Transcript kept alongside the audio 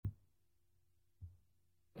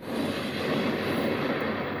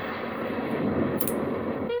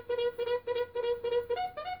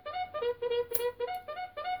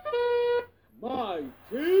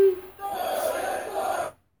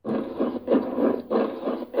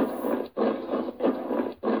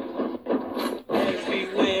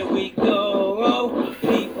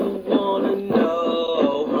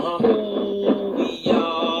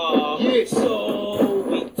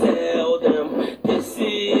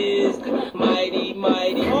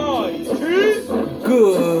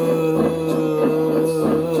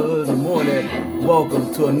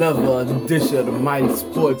another edition of the MyT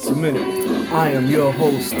Sports Minute. I am your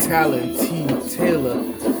host, Talon T. Taylor.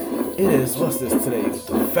 It is, what's this today?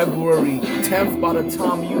 February 10th. By the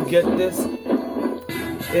time you get this,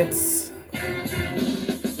 it's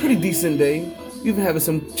a pretty decent day. We've been having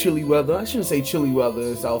some chilly weather. I shouldn't say chilly weather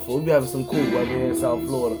in South Florida. We've been having some cool weather here in South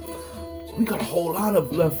Florida. We got a whole lot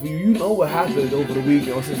of left for you. You know what happened over the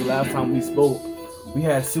weekend since the last time we spoke. We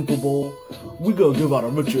had Super Bowl. We're gonna give out a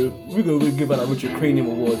Richard Cranium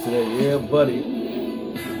Award today. Yeah, buddy.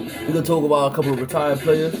 We're gonna talk about a couple of retired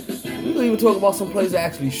players. We're gonna even talk about some players that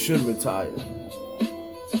actually should retire.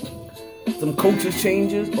 Some coach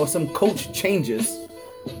changes,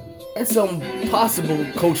 and some possible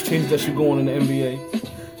coach changes that should go on in the NBA.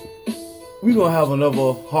 We're gonna have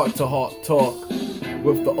another heart-to-heart talk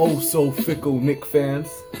with the oh-so-fickle Knicks fans.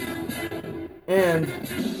 And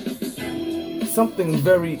something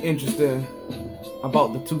very interesting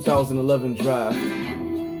about the 2011 draft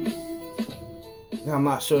that I'm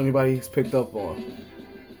not sure anybody's picked up on.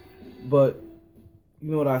 But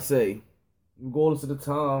you know what I say, regardless of the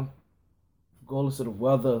time, regardless of the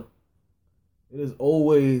weather, it is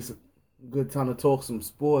always a good time to talk some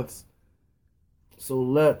sports. So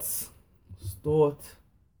let's start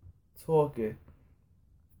talking.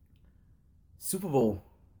 Super Bowl.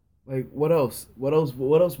 Like, what else? What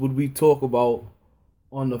else would we talk about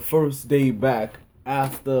on the first day back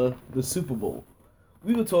after the Super Bowl?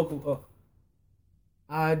 We would talk about,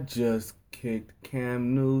 I just kicked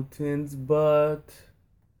Cam Newton's butt.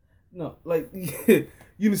 No, like, you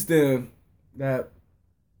understand that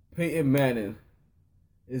Peyton Manning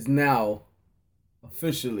is now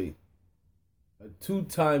officially a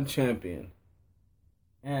two-time champion.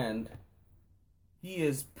 And he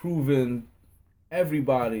is proven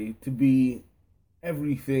everybody to be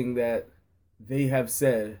everything that they have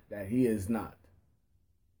said that he is not.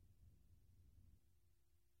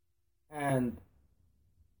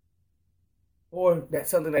 Or that's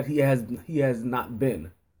something that he has not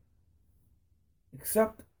been.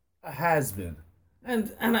 Except a has been. And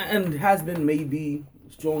has been may be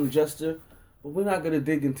a strong gesture, but we're not gonna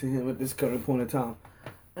dig into him at this current point in time.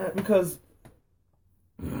 Because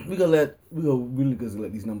we're gonna really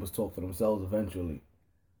let these numbers talk for themselves eventually.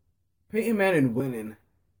 Peyton Manning winning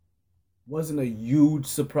wasn't a huge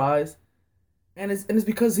surprise, and it's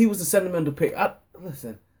because he was the sentimental pick. I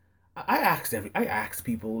asked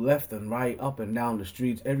people left and right, up and down the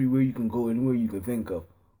streets, everywhere you can go, anywhere you can think of,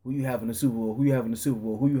 who you have in the Super Bowl, who you have in the Super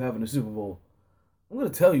Bowl, who you have in the Super Bowl. I'm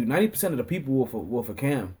gonna tell you, 90% of the people were for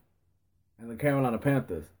Cam and the Carolina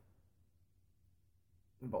Panthers.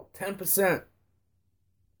 About 10%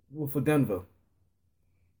 were for Denver.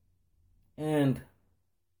 And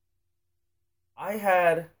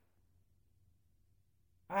I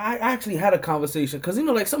actually had a conversation, because, you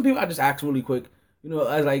know, like, some people I just asked really quick, you know,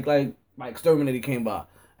 as like my exterminator came by,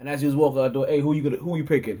 and as he was walking out the door, hey, who you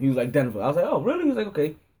picking? He was like, Denver. I was like, oh, really? He was like,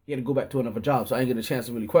 okay. He had to go back to another job, so I didn't get a chance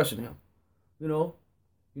to really question him. You know,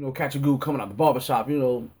 catch a goo coming out the barbershop, you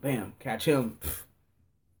know, bam, catch him.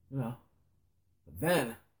 You know. But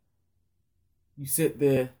then you sit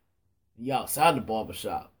there, you outside the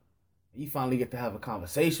barbershop, and you finally get to have a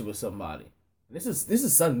conversation with somebody. This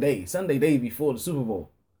is Sunday day before the Super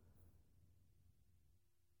Bowl.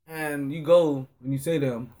 And you go and you say to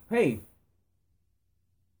them, hey,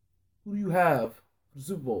 who do you have for the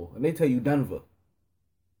Super Bowl? And they tell you Denver.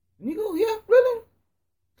 And you go, yeah, really?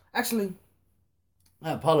 Actually,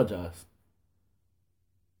 I apologize.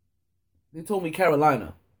 They told me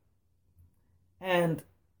Carolina. And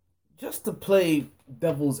just to play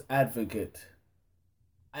devil's advocate,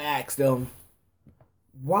 I asked them,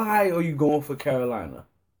 why are you going for Carolina?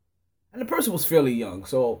 And the person was fairly young,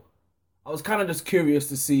 so I was kind of just curious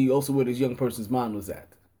to see also where this young person's mind was at.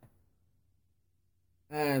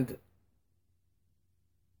 And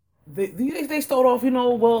they start off, I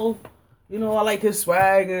like his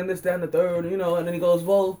swag and this, that, and the third, and then he goes,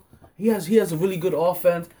 well, he has a really good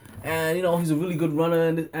offense, and he's a really good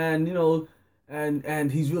runner, and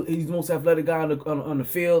he's the most athletic guy on the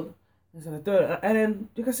field. This and the third, and then,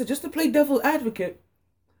 like I said, just to play devil's advocate,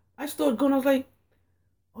 I started going. I was like,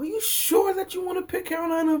 are you sure that you want to pick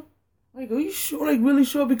Carolina? Like, are you sure, like, really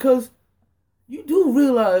sure? Because you do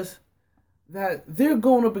realize that they're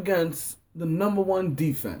going up against the number one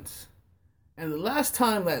defense. And the last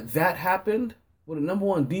time that happened, when the number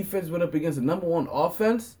one defense went up against the number one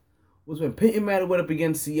offense, was when Peyton Manning went up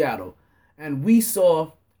against Seattle. And we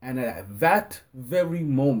saw, and at that very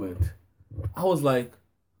moment, I was like,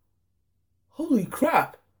 holy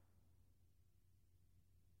crap.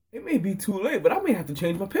 It may be too late, but I may have to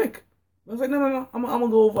change my pick. I was like, no. I'm going to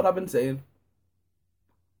go with what I've been saying.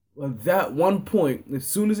 But that one point, as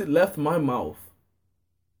soon as it left my mouth,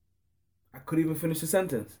 I couldn't even finish the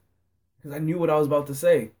sentence because I knew what I was about to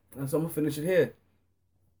say, and so I'm gonna finish it here.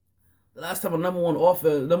 The last time a number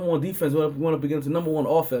one defense went up against a number one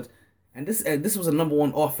offense, and this was a number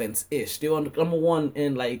one offense ish. They were number one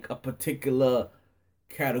in like a particular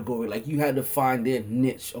category. Like you had to find their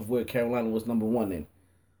niche of where Carolina was number one in,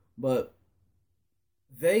 but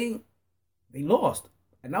they they lost,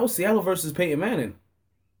 and that was Seattle versus Peyton Manning,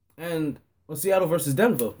 and Seattle versus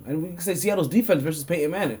Denver, and we can say Seattle's defense versus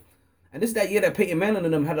Peyton Manning. And this is that year that Peyton Manning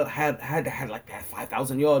and them had like that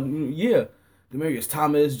 5,000 yard year. Demarius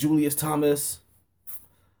Thomas, Julius Thomas,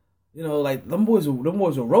 like them boys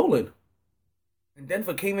were rolling. And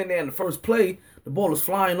Denver came in there in the first play, the ball was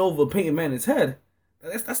flying over Peyton Manning's head.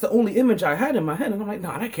 That's the only image I had in my head, and I'm like,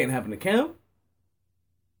 nah, that can't happen to Cam.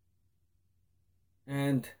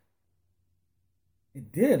 And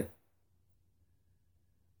it did.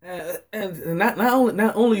 And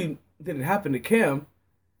not only did it happen to Cam,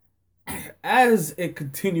 as it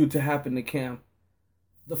continued to happen to Cam,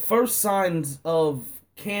 the first signs of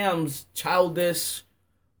Cam's childish,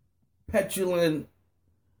 petulant,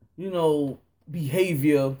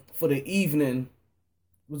 behavior for the evening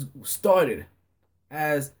was started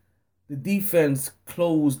as the defense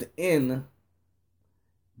closed in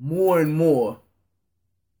more and more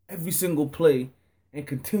every single play and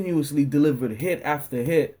continuously delivered hit after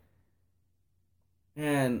hit.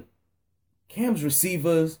 And Cam's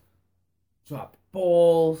receivers dropped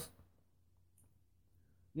balls,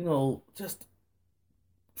 just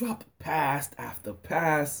drop pass after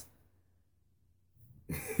pass.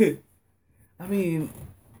 I mean,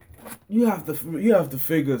 you have to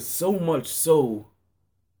figure so much so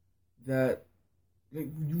that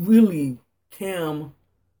really Cam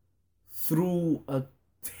threw a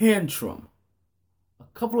tantrum a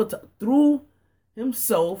couple of times, threw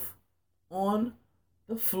himself on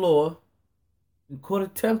the floor and caught a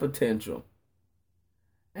temper tantrum.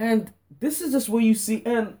 And this is just where you see,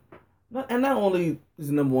 and not only is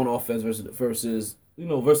the number one offense versus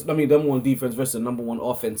number one defense versus the number one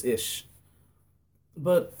offense ish,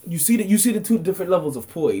 but you see the two different levels of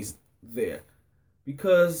poise there,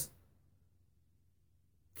 because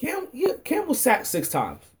Cam was sacked 6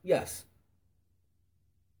 times, yes.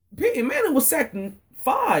 Peyton Manning was sacked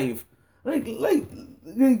 5. Like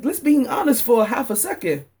let's be honest for a half a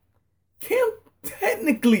second. Cam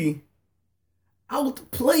technically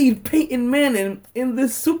outplayed Peyton Manning in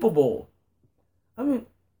this Super Bowl. I mean,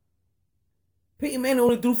 Peyton Manning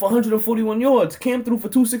only threw for 141 yards. Cam threw for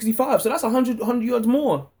 265, so that's 100 yards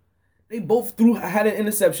more. They both had an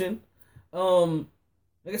interception.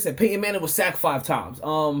 Like I said, Peyton Manning was sacked 5 times,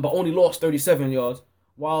 but only lost 37 yards,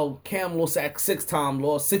 while Cam was sacked 6 times,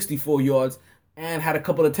 lost 64 yards, and had a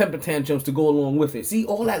couple of temper tantrums to go along with it. See,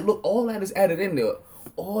 all that is added in there.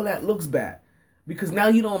 All that looks bad because now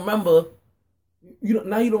you don't remember.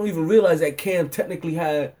 Now you don't even realize that Cam technically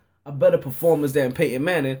had a better performance than Peyton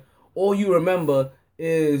Manning. All you remember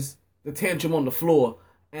is the tantrum on the floor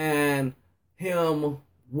and him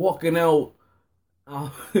walking out,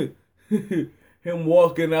 him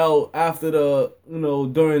walking out after the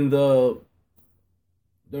during the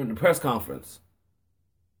press conference.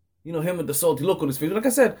 Him with the salty look on his face. Like I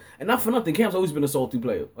said, and not for nothing, Cam's always been a salty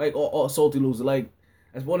player, like or a salty loser. Like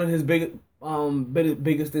that's one of his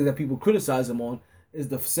biggest things that people criticize him on is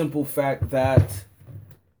the simple fact that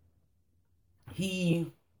he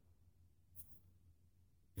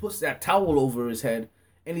puts that towel over his head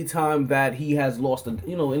anytime that he has lost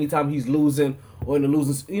anytime he's losing or in a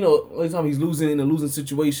losing anytime he's losing in a losing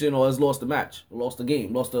situation or has lost a match, or lost a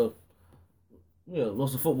game, lost a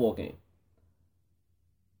football game.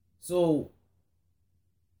 So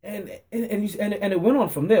and it went on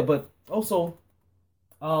from there, but also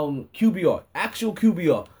QBR, actual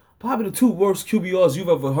QBR, probably the 2 worst QBRs you've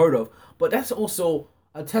ever heard of. But that's also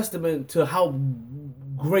a testament to how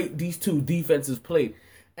great these 2 defenses played.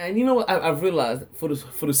 And you know what I've realized for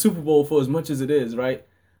the Super Bowl, for as much as it is, right?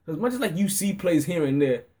 As much as like you see plays here and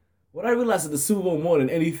there, what I realized at the Super Bowl more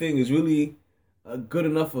than anything is really a good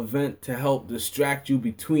enough event to help distract you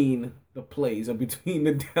between the plays or between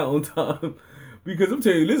the downtime. Because I'm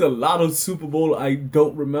telling you, there's a lot of Super Bowl I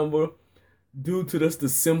don't remember due to just the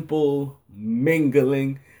simple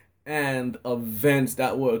mingling and events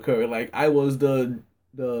that were occurring. Like I was the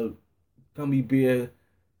gummy bear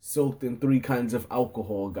soaked in 3 kinds of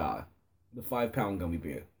alcohol guy, the 5-pound gummy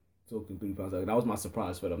bear soaked in 3 pounds. That was my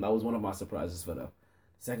surprise for them. That was one of my surprises for them.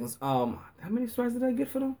 Seconds. How many surprises did I get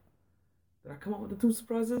for them? Did I come up with the 2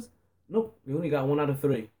 surprises? Nope. They only got 1 out of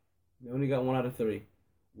 3.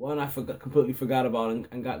 One I completely forgot about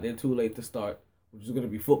and got there too late to start. which is going to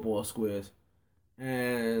be football squares.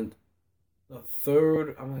 And the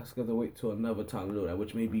third, I'm just going to wait till another time to do that,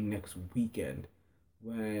 which may be next weekend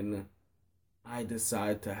when I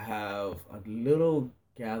decide to have a little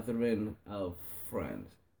gathering of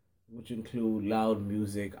friends, which include loud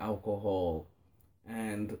music, alcohol,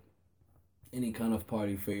 and any kind of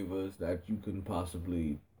party favors that you can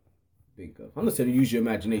possibly think of. I'm not saying use your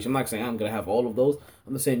imagination. I'm not saying I'm going to have all of those.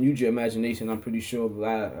 I'm just saying use your imagination. I'm pretty sure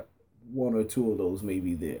that one or two of those may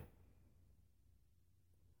be there.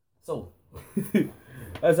 So,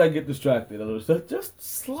 as I get distracted a little, just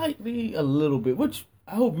slightly a little bit, which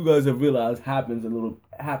I hope you guys have realized happens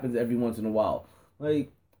every once in a while.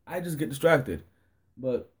 Like, I just get distracted,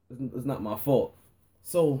 but it's not my fault.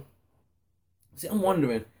 So, see, I'm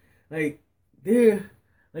wondering, like, you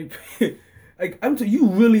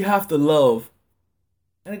really have to love,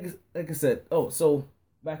 like I said, so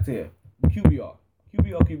back to here, QBR,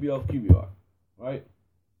 right?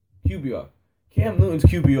 QBR. Cam Newton's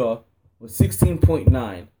QBR was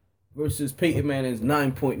 16.9 versus Peyton Manning's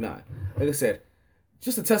 9.9. Like I said,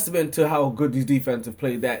 just a testament to how good these defenses have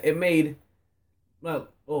played that it made,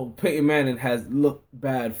 Peyton Manning has looked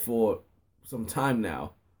bad for some time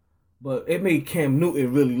now, but it made Cam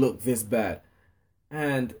Newton really look this bad.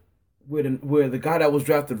 And where the guy that was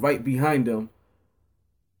drafted right behind him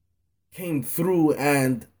came through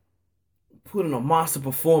and put in a monster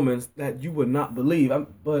performance that you would not believe.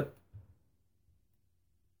 But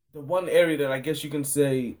the one area that I guess you can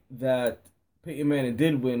say that Peyton Manning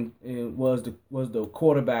did win was the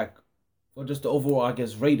quarterback, or just the overall, I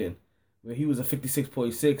guess, rating, where he was a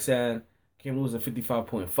 56.6 and Cam Newton was a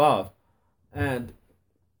 55.5. And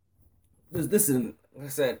listen, like I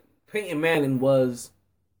said, Peyton Manning was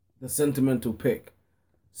the sentimental pick.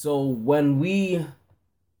 So when we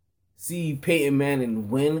see Peyton Manning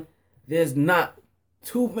win, there's not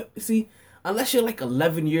unless you're like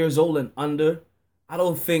 11 years old and under, I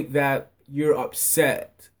don't think that you're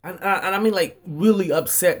upset. And I mean, like, really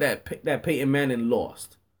upset that Peyton Manning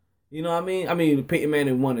lost. You know what I mean? I mean, Peyton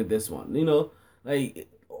Manning wanted this one. You know, like,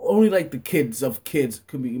 only like the kids of kids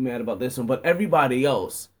could be mad about this one, but everybody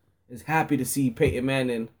else is happy to see Peyton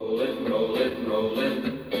Manning.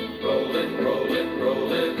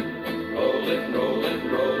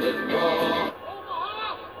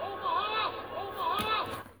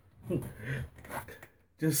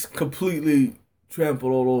 Just completely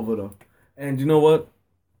trampled all over them. And you know what?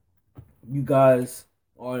 You guys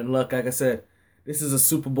are in luck. Like I said, this is a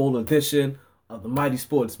Super Bowl edition of the Mighty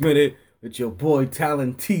Sports Minute with your boy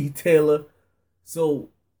Talent T. Taylor. So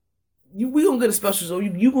we gonna get a special show.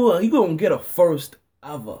 You gonna get a first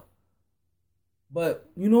ever. But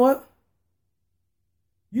you know what?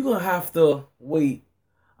 You're gonna have to wait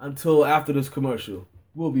until after this commercial.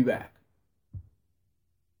 We'll be back.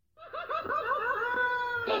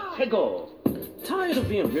 Tickle. Tired of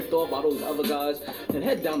being ripped off by those other guys? Then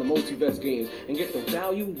head down to Multivest Games and get the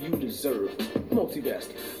value you deserve.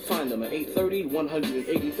 Multivest. Find them at 830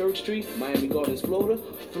 183rd Street, Miami Gardens, Florida,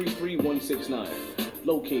 33169.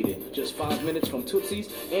 Located just 5 minutes from Tootsie's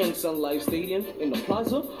and Sun Life Stadium in the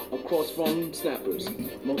plaza across from Snappers.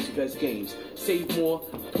 Multivest Games. Save more,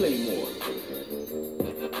 play more.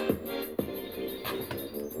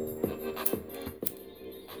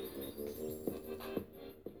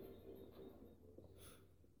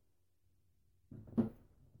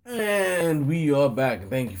 And we are back.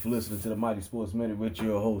 Thank you for listening to the Mighty Sports Minute with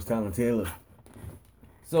your host, Talent Taylor.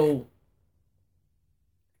 So,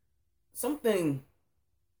 something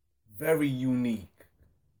very unique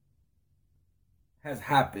has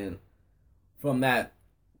happened from that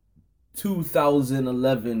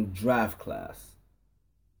 2011 draft class.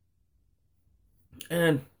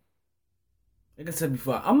 And, like I said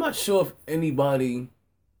before, I'm not sure if anybody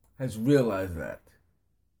has realized that.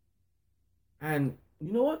 And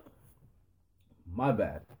you know what? My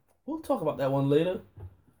bad. We'll talk about that one later.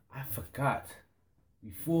 I forgot.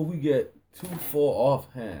 Before we get too far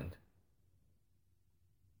offhand,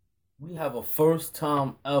 we have a first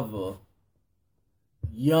time ever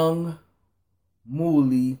Young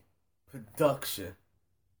Mooly production.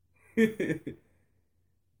 Here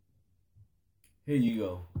you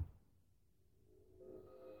go.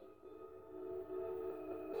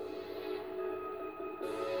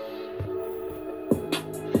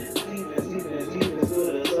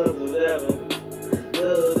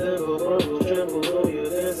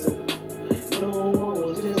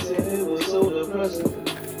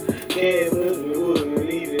 Can't believe we wouldn't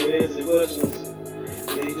leave it answer questions.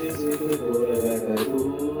 They just hit the quarterback like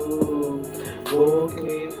ooh, won't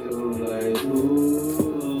came through like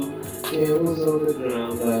ooh, Cam was on the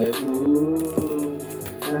ground like ooh,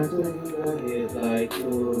 That's when you got hit like,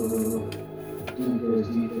 ooh. Defense,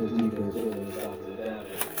 when it stops the damage.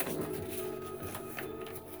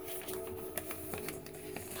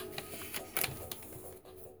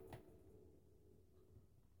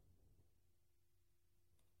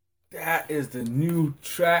 That is the new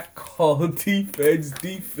track called Defense,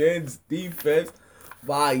 Defense, Defense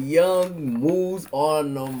by Young Moose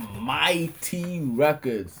on the MyT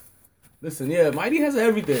Records. Listen, yeah, MyT has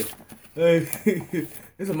everything.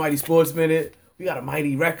 It's a MyT Sports Minute. We got a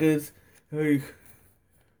MyT Records. We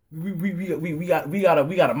got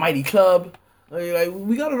a MyT Club. Like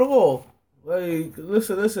we got it all. Like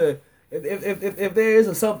listen. If there is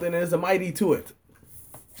a something, there's a MyT to it.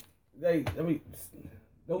 Like I mean.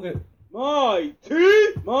 Don't get MyT.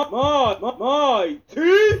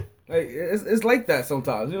 like it's like that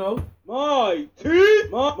sometimes, you know. MyT.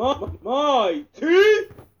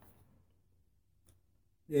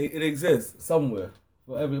 It exists somewhere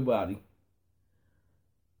for everybody.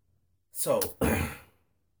 So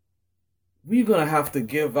we're gonna have to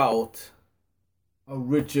give out a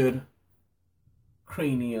Richard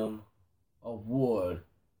Cranium Award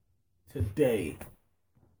today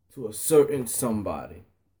to a certain somebody.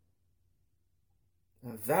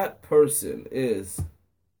 Now that person is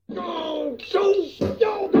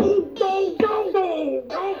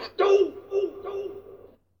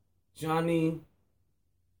Johnny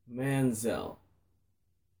Manziel.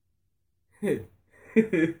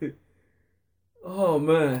 Oh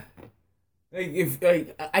man,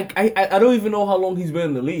 I don't even know how long he's been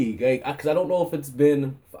in the league. Because I don't know if it's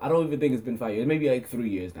been. I don't even think it's been 5 years. Maybe like 3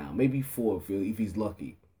 years now. Maybe 4 if he's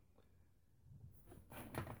lucky.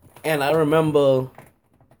 And I remember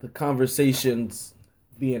the conversations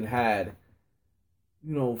being had,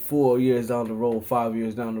 4 years down the road, 5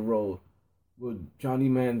 years down the road. Would Johnny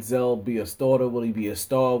Manziel be a starter? Will he be a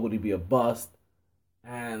star? Would he be a bust?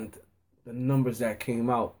 And the numbers that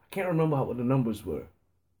came out, I can't remember what the numbers were.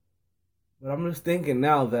 But I'm just thinking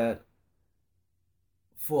now that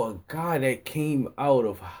for a guy that came out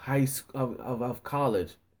of of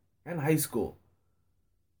college and high school,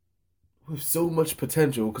 with so much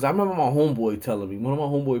potential, because I remember my homeboy telling me, one of my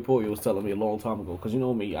homeboy Poyo was telling me a long time ago, because you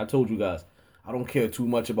know me, I told you guys, I don't care too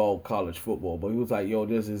much about college football, but he was like, yo,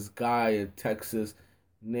 there's this guy in Texas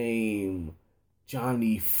named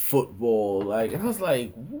Johnny Football, like, and I was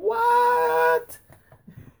like, what?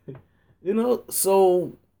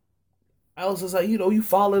 So I was just like, you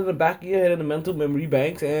fall in the back of your head in the mental memory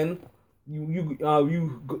banks, and you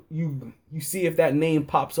see if that name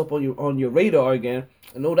pops up on your radar again,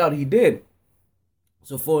 and no doubt he did.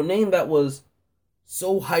 So for a name that was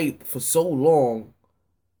so hyped for so long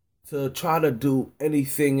to try to do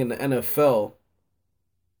anything in the NFL,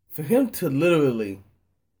 for him to literally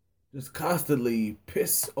just constantly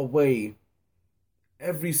piss away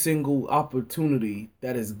every single opportunity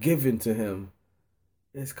that is given to him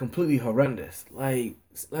is completely horrendous. Like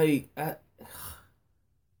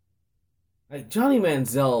Johnny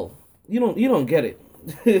Manziel, you don't get it.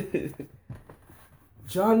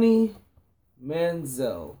 Johnny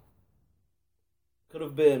Manziel could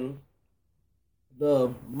have been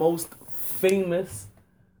the most famous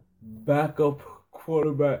backup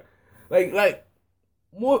quarterback. Like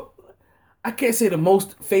more. I can't say the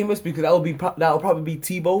most famous because that would probably be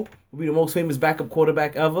Tebow. Would be the most famous backup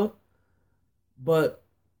quarterback ever. But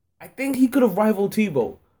I think he could have rivaled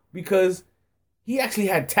Tebow because he actually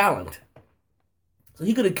had talent. So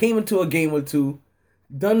he could have came into a game or two,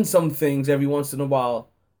 done some things every once in a while,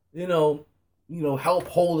 help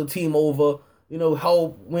hold the team over,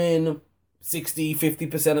 help win 60,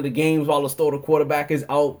 50% of the games while the starter quarterback is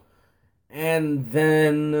out. And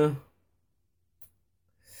then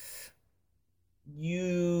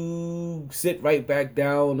you sit right back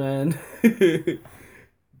down and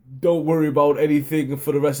don't worry about anything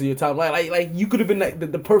for the rest of your time. Like you could have been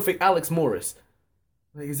the perfect Alex Morris.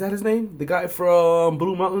 Like, is that his name? The guy from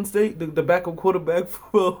Blue Mountain State, the backup quarterback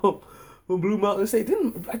from Blue Mountain State.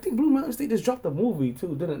 I think Blue Mountain State just dropped a movie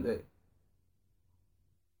too, didn't they?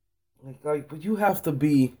 But you have to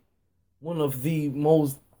be one of the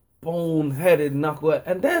most boneheaded knucklehead,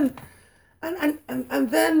 and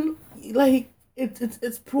then like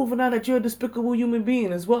it's proven out that you're a despicable human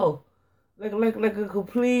being as well, like a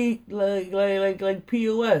complete like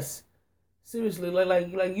POS. Seriously, like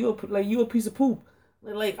you a piece of poop.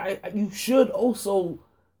 You should also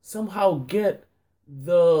somehow get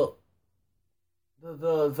the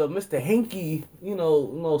Mr. Hanky,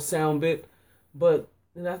 sound bit, but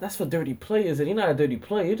that's for dirty players, and you're not a dirty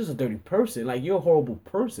player. You're just a dirty person. Like, you're a horrible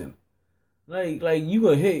person. Like you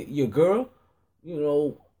gonna hit your girl,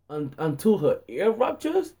 until her ear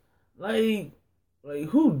ruptures. Like, Like,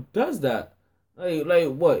 who does that? Like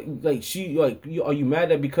what? Like she, like you, are you mad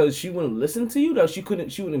that because she wouldn't listen to you, that she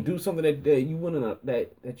wouldn't do something that you wouldn't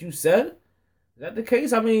that you said? Is that the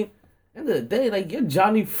case? I mean, end of the day, like you're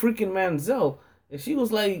Johnny freaking Manziel. If she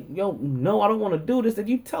was like, yo, no, I don't want to do this, then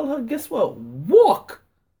you tell her, guess what? Walk.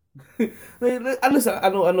 Listen, I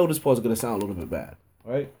know this part's gonna sound a little bit bad,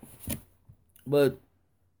 right? But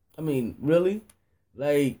I mean, really,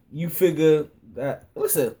 like you figure that.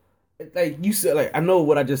 Listen, like you said, like I know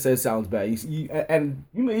what I just said sounds bad. And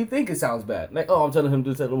you may think it sounds bad. Like, oh, I'm telling him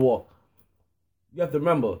to set the walk. You have to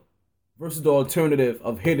remember versus the alternative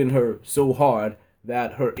of hitting her so hard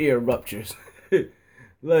that her ear ruptures.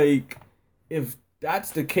 Like, if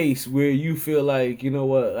that's the case where you feel like, you know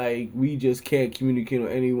what, like we just can't communicate on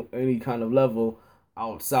any kind of level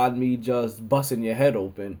outside me just busting your head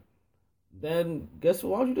open, then guess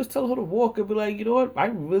what? Why don't you just tell her to walk and be like, you know what? I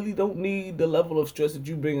really don't need the level of stress that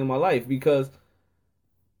you bring in my life because,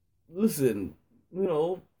 listen, you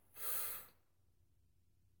know,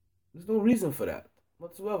 there's no reason for that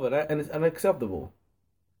whatsoever. And it's unacceptable.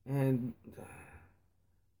 And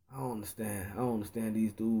I don't understand. I don't understand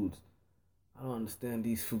these dudes. I don't understand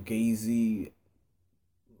these fugazi,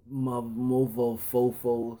 movo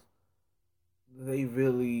fofos. They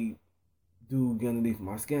really do get underneath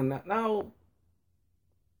my skin. Now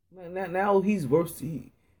he's worse.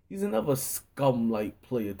 He's another scum like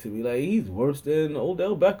player to me. Like he's worse than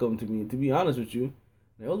Odell Beckham to me. To be honest with you,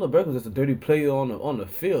 like, Odell Beckham's just a dirty player on the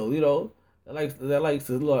field. You know that likes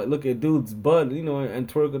to look at dudes' butt. You know and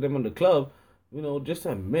twerk at them in the club. You know, just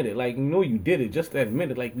admit it. Like, you know you did it. Just admit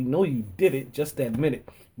it. Like, we know you did it. Just admit it.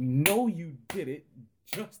 We know you did it.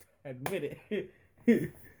 Just admit it.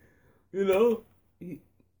 You know?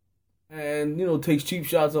 And, you know, takes cheap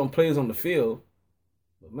shots on players on the field.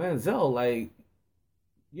 But Manziel, like,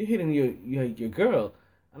 you're hitting your girl.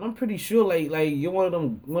 And I'm pretty sure, like you're one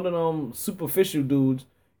of them superficial dudes,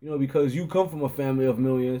 you know, because you come from a family of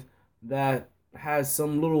millions that has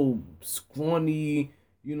some little scrawny,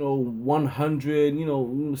 you know, 100, you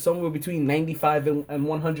know, somewhere between 95 and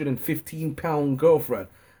 115 pound girlfriend.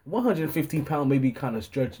 115 pound maybe kind of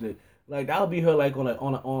stretching it. Like that'll be her like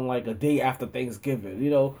on like a day after Thanksgiving,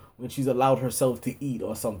 you know, when she's allowed herself to eat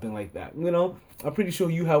or something like that. You know, I'm pretty sure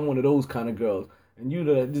you have one of those kind of girls, and you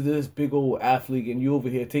this big old athlete, and you over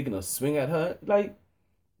here taking a swing at her. Like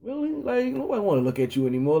really, like nobody want to look at you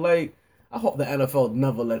anymore. Like I hope the NFL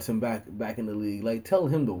never lets him back in the league. Like tell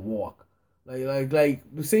him to walk. Like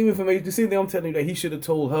the same information, the same thing I'm telling you that he should have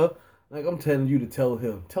told her. Like I'm telling you to tell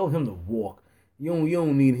him to walk. You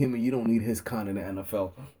don't need him, and you don't need his kind in the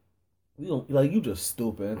NFL. You don't like you just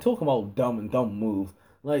stupid. And talking about dumb moves.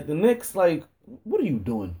 Like the Knicks, like what are you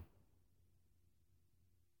doing?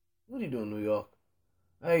 What are you doing, New York?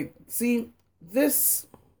 Like see, this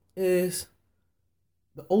is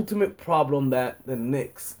the ultimate problem that the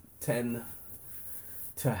Knicks tend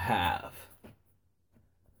to have.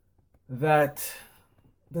 That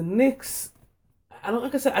the Knicks, I don't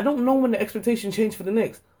like I said, I don't know when the expectation changed for the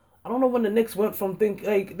Knicks. I don't know when the Knicks went from think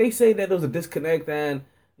like they say that there was a disconnect and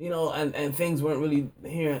you know and things weren't really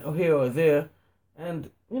here or there,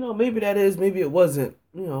 and you know maybe that is maybe it wasn't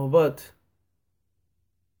you know but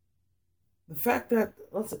the fact that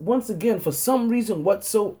once again for some reason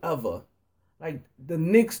whatsoever, like the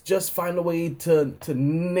Knicks just find a way to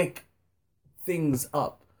nick things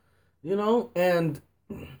up, you know and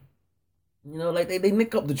you know like they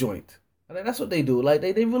nick up the joint. Like, that's what they do. Like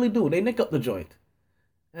they really do. They nick up the joint.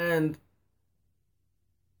 And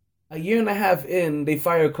a year and a half in, they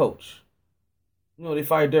fire a coach. You know, they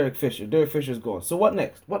fire Derek Fisher. Derek Fisher's gone. So what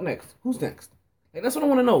next? What next? Who's next? Like that's what I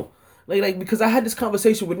want to know. Like because I had this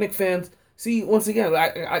conversation with Knicks fans. See, once again,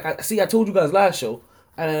 I told you guys last show,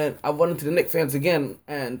 and I went into the Knicks fans again,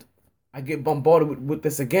 and I get bombarded with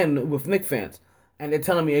this again with Knicks fans, and they're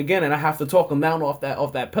telling me again, and I have to talk them down off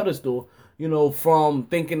that pedestal. You know, from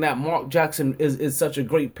thinking that Mark Jackson is such a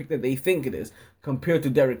great pick that they think it is, compared to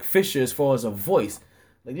Derek Fisher as far as a voice.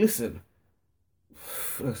 Like, listen,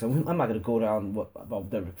 I'm not gonna go down about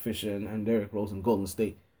Derek Fisher and Derrick Rose and Golden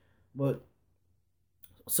State, but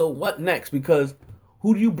so what next? Because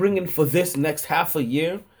who do you bring in for this next half a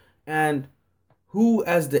year, and who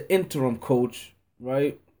as the interim coach,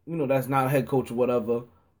 right? You know, that's not a head coach or whatever.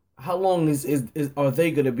 How long is are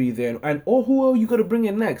they gonna be there, and or who are you gonna bring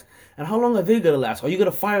in next, and how long are they gonna last? Are you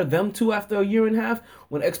gonna fire them too after a year and a half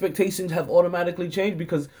when expectations have automatically changed?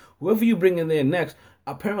 Because whoever you bring in there next,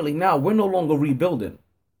 apparently now we're no longer rebuilding.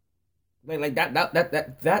 Like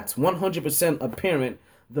that's 100% apparent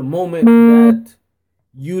the moment that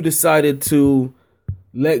you decided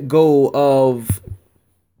let go of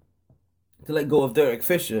to let go of Derek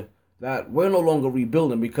Fisher. that we're no longer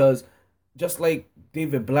rebuilding, because just like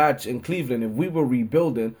David Blatch in Cleveland, if we were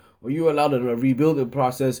rebuilding or you were allowed in a rebuilding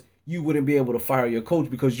process, you wouldn't be able to fire your coach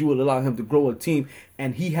because you would allow him to grow a team,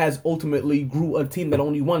 and he has ultimately grew a team that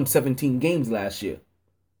only won 17 games last year.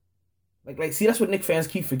 See, that's what Knicks fans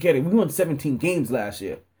keep forgetting. We won 17 games last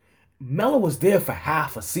year. Melo was there for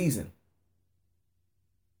half a season.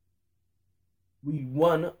 We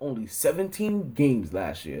won only 17 games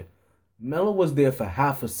last year. Melo was there for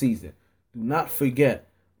half a season. Do not forget.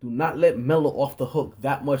 Do not let Melo off the hook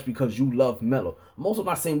that much because you love Melo. I'm also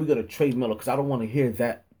not saying we're going to trade Melo because I don't want to hear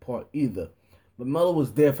that part either. But Melo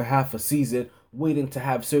was there for half a season waiting to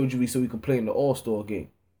have surgery so he could play in the All-Star game.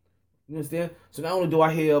 You understand? So not only do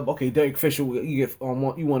I hear, okay, Derek Fisher, you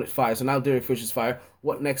wanted fired, so now Derek Fisher's fired.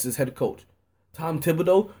 What next is head coach? Tom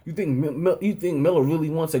Thibodeau? You think Miller really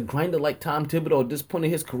wants a grinder like Tom Thibodeau at this point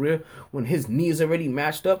in his career when his knee is already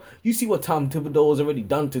matched up? You see what Tom Thibodeau has already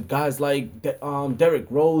done to guys like Derrick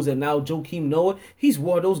Rose and now Joakim Noah? He's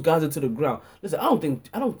wore those guys into the ground. Listen, I don't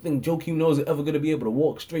think Joakim Noah is ever gonna be able to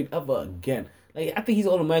walk straight ever again. I think he's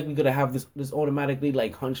automatically gonna have this automatically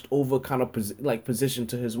hunched over kind of position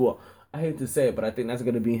to his walk. I hate to say it, but I think that's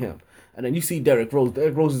gonna be him. And then you see Derrick Rose.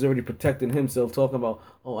 Derrick Rose is already protecting himself, talking about,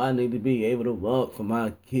 oh, I need to be able to work for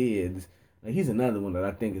my kids. He's another one that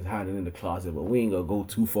I think is hiding in the closet, but we ain't gonna go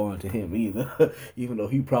too far into him either, even though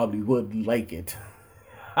he probably would like it.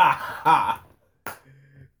 Ha ha.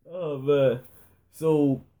 Oh man.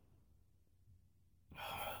 So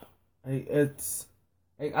I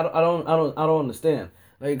don't understand.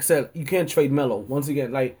 Like I said, you can't trade Melo. Once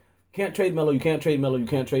again, can't trade Melo, you can't trade Melo, you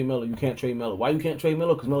can't trade Melo, you can't trade Melo. Why you can't trade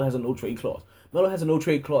Melo? Because Melo has a no trade clause. Melo has a no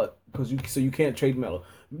trade clause so you can't trade Melo.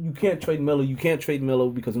 You can't trade Melo, you can't trade Melo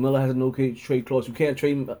because Melo has a no trade clause. You can't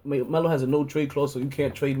trade Melo has a no trade clause, so you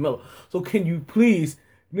can't trade Melo. So can you please,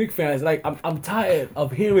 Knicks fans, I'm tired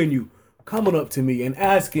of hearing you coming up to me and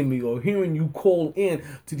asking me or hearing you call in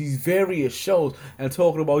to these various shows and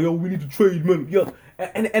talking about, yo, we need to trade Melo. Yo,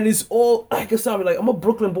 and it's all, sorry, I'm a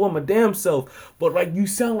Brooklyn boy my damn self, but you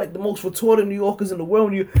sound like the most retarded New Yorkers in the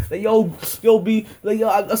world. You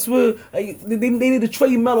I swear, they need to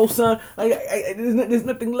trade Melo, son. There's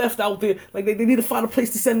nothing left out there. They need to find a place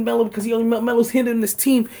to send Melo because Melo's hindering this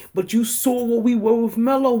team. But you saw what we were with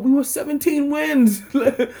Melo. We were 17 wins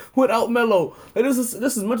without Melo. This is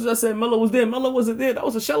as much as I said Melo was there. Melo wasn't there. That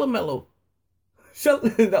was a shell of Melo.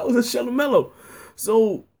 That was a shell of Melo.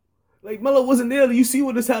 So. Melo wasn't there. You see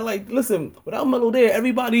what this had. Listen, without Melo there,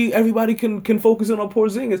 everybody can focus on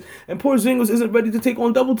Porzingis, and Porzingis isn't ready to take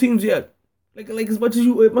on double teams yet. As much as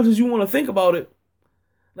you want to think about it,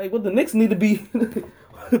 what the Knicks need to be,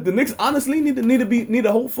 the Knicks honestly need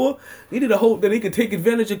to hope for. Needed to hope that they could take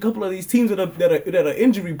advantage of a couple of these teams that are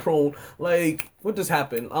injury prone. What just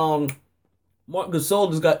happened? Marc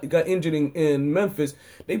Gasol just got injured in Memphis.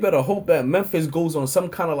 They better hope that Memphis goes on some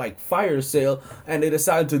kind of fire sale and they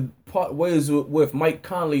decide to part ways with Mike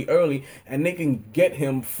Conley early and they can get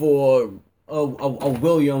him for a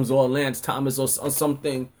Williams or a Lance Thomas or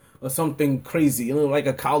something crazy, like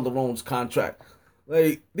a Calderon's contract.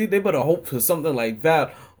 They better hope for something like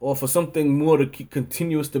that or for something more to keep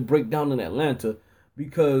continuous to break down in Atlanta,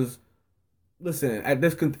 because listen, at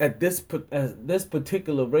this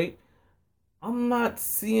particular rate, I'm not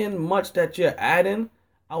seeing much that you're adding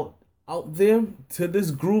out there to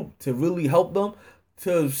this group to really help them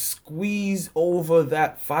to squeeze over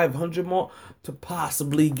that 500 mark to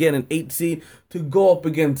possibly get an 8 seed to go up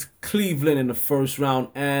against Cleveland in the first round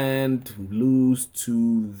and lose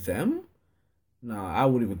to them. Nah, I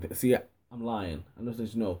wouldn't even see. I'm lying. I'm just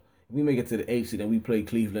letting you know. If we make it to the 8 seed and we play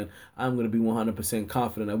Cleveland, I'm gonna be 100%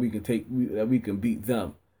 confident that we can beat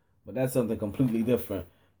them. But that's something completely different.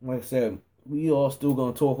 Like I said, we still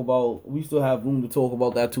have room to talk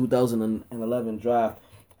about that 2011 draft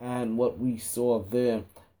and what we saw there.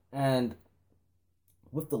 And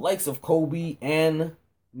with the likes of Kobe and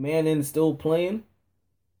Manning still playing,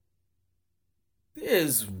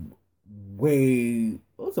 there's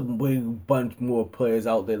a bunch more players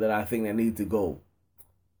out there that I think that need to go.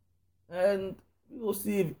 And we'll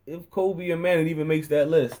see if Kobe and Manning even makes that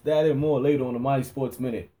list. That and more later on the MyT Sports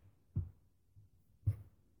Minute.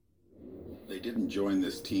 They didn't join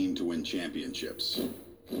this team to win championships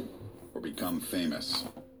or become famous.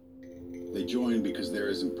 They joined because there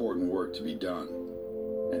is important work to be done,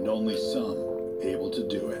 and only some able to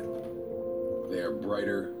do it. They are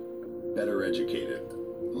brighter, better educated,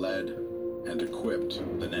 led, and equipped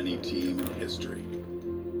than any team in history.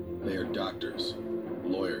 They are doctors,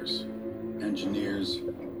 lawyers, engineers,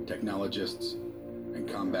 technologists, and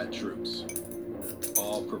combat troops,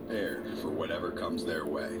 all prepared for whatever comes their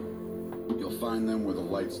way. You'll find them where the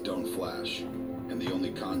lights don't flash, and the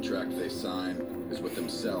only contract they sign is with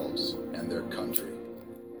themselves and their country.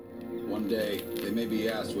 One day, they may be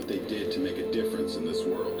asked what they did to make a difference in this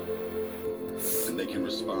world. And they can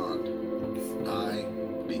respond, I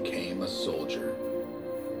became a soldier.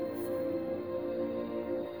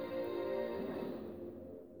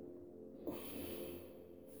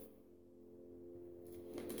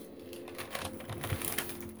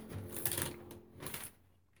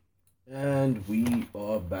 And we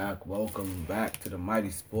are back. Welcome back to the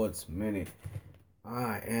Mighty Sports Minute.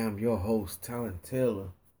 I am your host, Talent Taylor.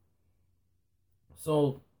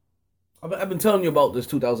 So, I've been telling you about this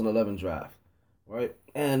 2011 draft, right?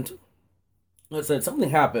 And like I said, something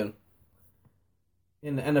happened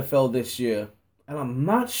in the NFL this year, and I'm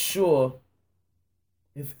not sure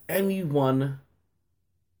if anyone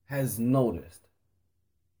has noticed.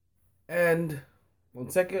 And 1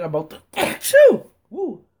 second, about the achoo!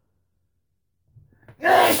 Woo!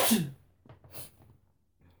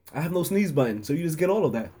 I have no sneeze button, so you just get all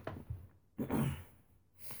of that.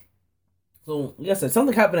 So, like I said,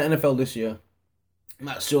 something happened in the NFL this year. I'm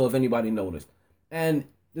not sure if anybody noticed. And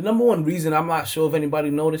the number one reason I'm not sure if anybody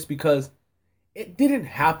noticed, because it didn't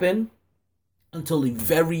happen until the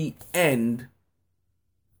very end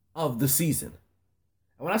of the season.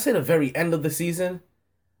 And when I say the very end of the season,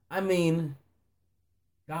 I mean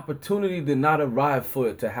the opportunity did not arrive for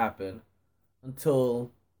it to happen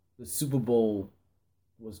until the Super Bowl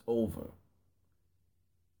was over.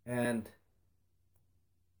 And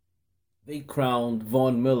they crowned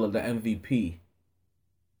Von Miller the MVP.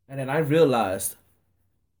 And then I realized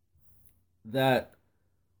that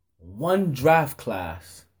one draft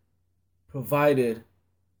class provided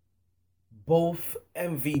both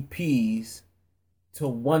MVPs to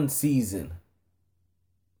one season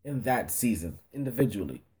in that season,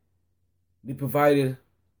 individually. They provided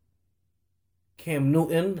Cam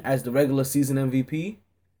Newton as the regular season MVP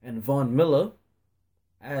and Von Miller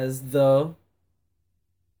as the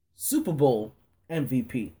Super Bowl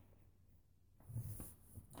MVP.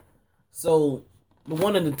 So the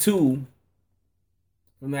 1 and the 2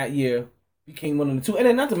 from that year became 1 and the 2. And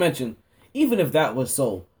then not to mention, even if that was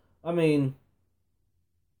so,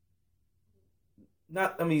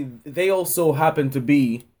 they also happen to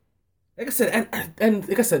be, like I said, and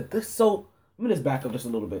like I said, so let me just back up just a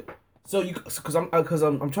little bit. So because I'm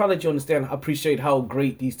trying to let you understand, appreciate how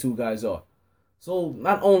great these two guys are. So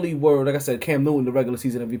not only were, like I said, Cam Newton the regular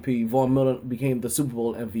season MVP, Von Miller became the Super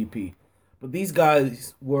Bowl MVP, but these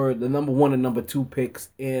guys were the number 1 and number 2 picks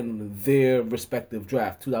in their respective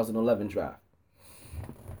draft, 2011 draft.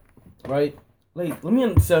 Right? Like, let me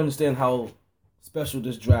understand how special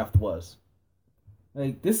this draft was.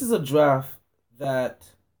 Like, this is a draft that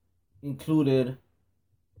included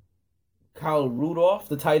Kyle Rudolph,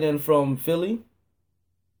 the tight end from Philly,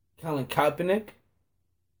 Colin Kaepernick,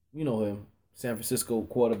 you know him, San Francisco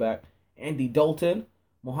quarterback, Andy Dalton,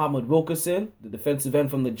 Muhammad Wilkerson, the defensive end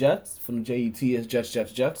from the Jets, from the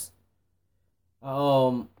Jets.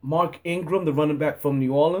 Mark Ingram, the running back from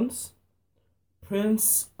New Orleans.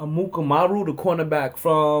 Prince Amukamara, the cornerback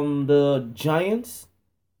from the Giants.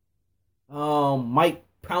 Mike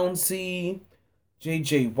Pouncey,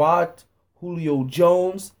 J.J. Watt, Julio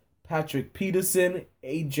Jones, Patrick Peterson,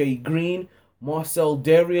 A.J. Green, Marcel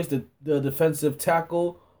Darius, the defensive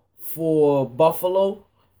tackle for Buffalo,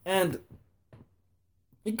 and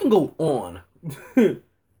it can go on.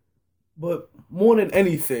 But more than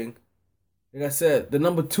anything, like I said, the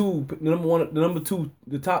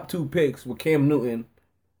top two picks were Cam Newton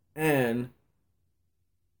and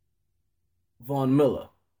Von Miller.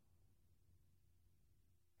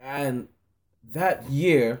 And that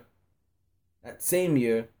same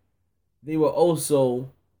year, they were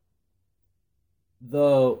also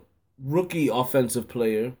the rookie offensive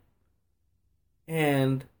player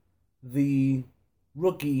and the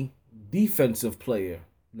rookie defensive player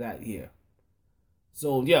that year.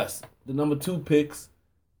 So yes, the number 2 picks,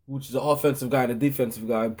 which is the offensive guy and the defensive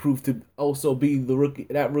guy, proved to also be the rookie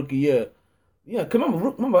that rookie year. Yeah,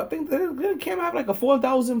 remember, I think they came out like a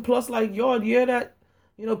 4,000 plus like yard year that,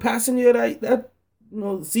 passing year that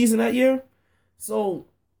season that year. So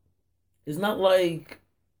it's not like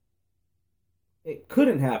it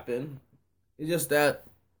couldn't happen. It's just that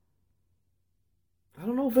I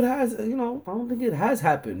don't know if it has, I don't think it has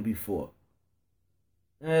happened before.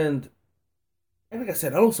 And like I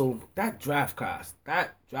said, also that draft class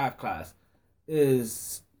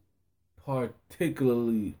is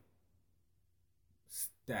particularly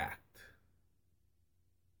stacked.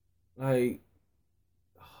 Like,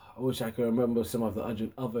 I wish I could remember some of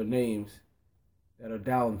the other names that are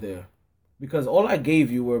down there. because all I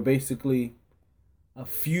gave you were basically a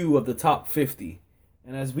few of the top 50.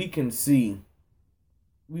 And as we can see,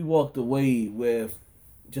 we walked away with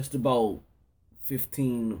just about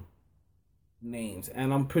 15 names.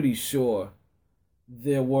 And I'm pretty sure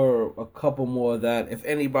there were a couple more that if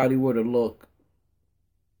anybody were to look,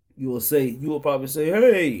 you will probably say,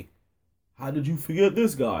 hey, how did you forget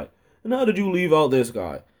this guy? And how did you leave out this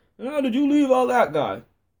guy? And how did you leave out that guy?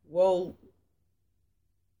 Well,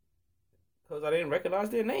 because I didn't recognize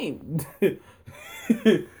their name.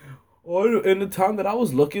 Or in the time that I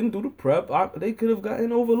was looking through the prep, they could have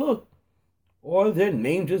gotten overlooked. Or their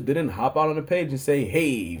name just didn't hop out on the page and say,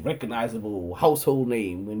 hey, recognizable household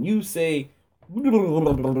name. When you say,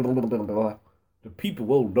 the people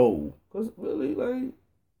will know. Because really, like,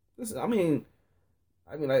 listen,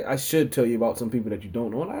 I should tell you about some people that you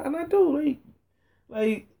don't know. And I do.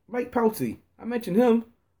 Like Mike Pouncey. I mentioned him.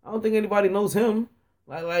 I don't think anybody knows him.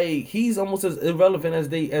 Like he's almost as irrelevant as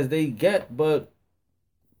they get, but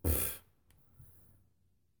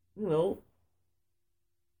you know,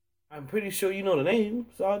 I'm pretty sure you know the name,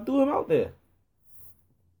 so I threw him out there.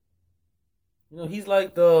 You know, he's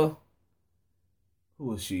like who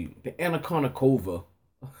is she? The Anna Kournikova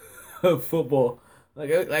of football. Like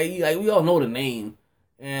we all know the name,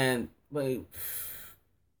 and like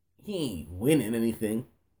he ain't winning anything.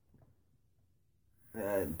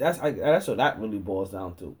 That's what that really boils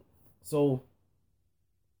down to. So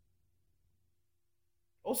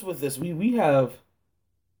also with this, we have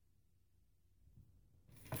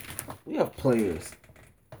players.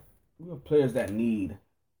 We have players that need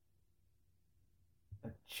a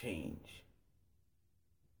change,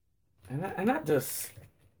 and not just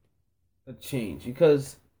a change,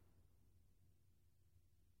 because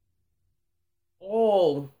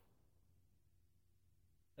all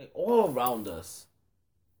around us,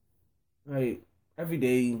 right, every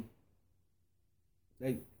day,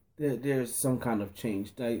 like there's some kind of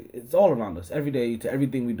change. Like it's all around us every day, to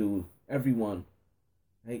everything we do, everyone.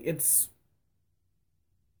 Like it's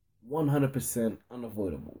 100%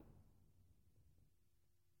 unavoidable.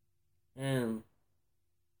 And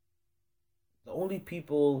the only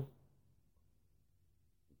people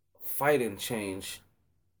fighting change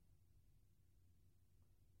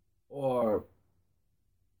are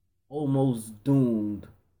almost doomed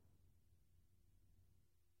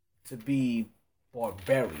to be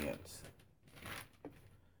barbarians.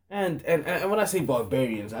 And when I say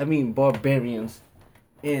barbarians, I mean barbarians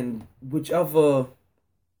in whichever,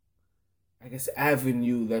 I guess,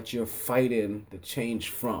 avenue that you're fighting the change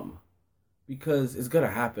from. Because it's going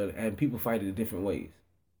to happen, and people fight it in different ways.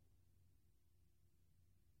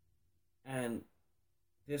 And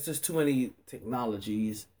there's just too many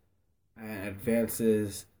technologies and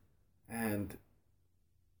advances and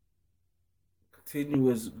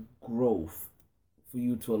continuous growth for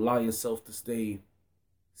you to allow yourself to stay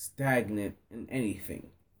stagnant in anything.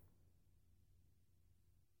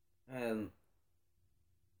 And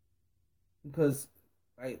because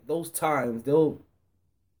those times they'll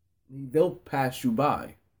pass you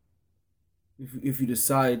by if you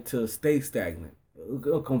decide to stay stagnant.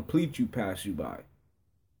 It'll complete you, pass you by,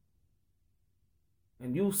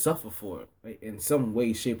 and you'll suffer for it, right, in some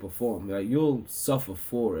way, shape, or form. Like you'll suffer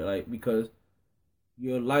for it, like, because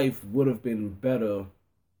your life would have been better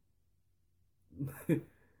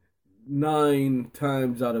 9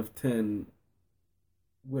 times out of 10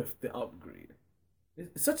 with the upgrade.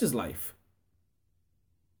 It's such as life.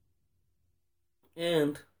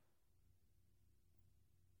 And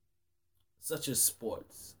such as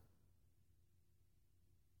sports.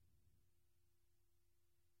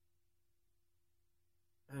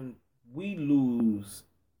 And we lose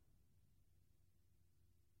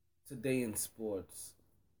today in sports.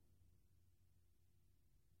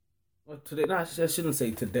 Well, today, no, I shouldn't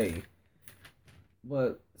say today,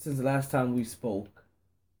 but since the last time we spoke,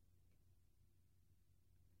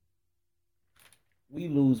 we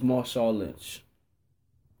lose Marshawn Lynch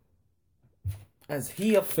as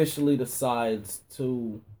he officially decides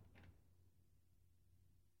to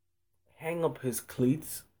hang up his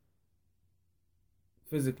cleats,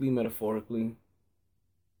 physically, metaphorically,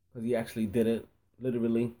 because he actually did it,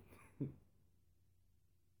 literally,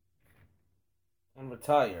 and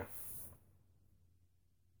retire.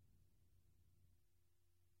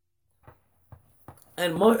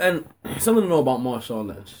 And something to know about Marshawn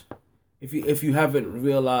Lynch, if you haven't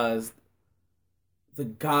realized the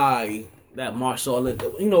guy that Marshawn Lynch,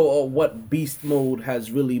 or what beast mode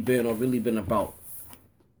has really been about.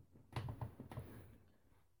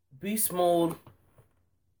 Beast mode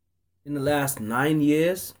in the last 9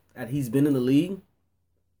 years that he's been in the league,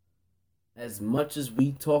 as much as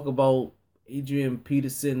we talk about Adrian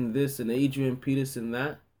Peterson this and Adrian Peterson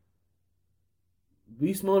that.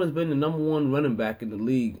 Beast Mode has been the number one running back in the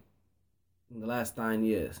league in the last 9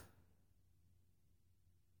 years.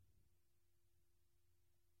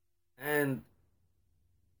 And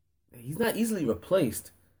he's not easily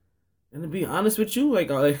replaced. And to be honest with you, like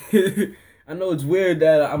I know it's weird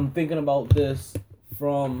that I'm thinking about this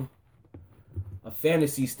from a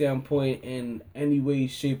fantasy standpoint in any way,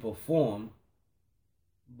 shape, or form.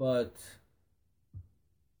 But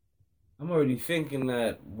I'm already thinking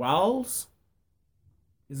that Rawls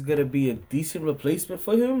is going to be a decent replacement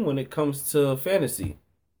for him when it comes to fantasy.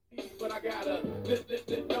 But I gotta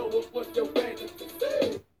know what's your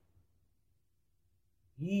fantasy.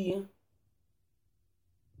 He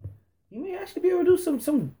may actually be able to do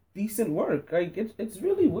some decent work. Like it's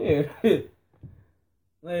really weird.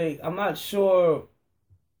 Like I'm not sure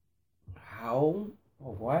how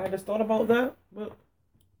or why I just thought about that, but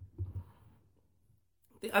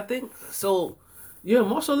I think so. Yeah,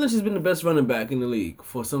 Marshawn Lynch has been the best running back in the league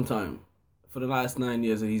for some time, for the last 9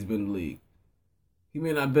 years that he's been in the league. He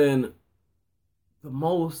may not have been the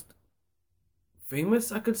most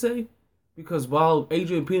famous, I could say, because while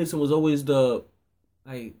Adrian Peterson was always the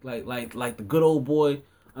like the good old boy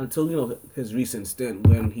until his recent stint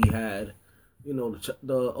when he had the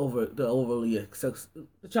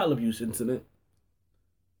child abuse incident.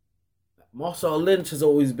 Marshawn Lynch has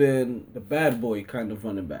always been the bad boy kind of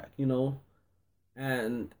running back,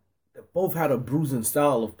 and both had a bruising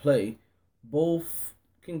style of play. Both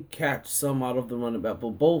can catch some out of the running back,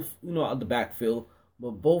 but both out the backfield.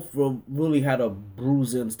 But both really had a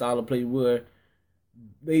bruising style of play where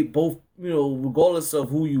they both, regardless of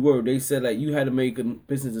who you were, they said that you had to make a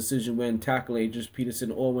business decision when tackling Adrian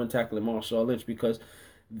Peterson or when tackling Marshawn Lynch because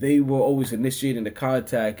they were always initiating the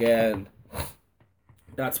contact, and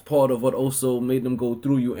that's part of what also made them go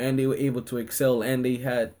through you, and they were able to excel, and they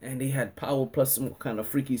had power plus some kind of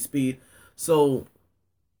freaky speed. So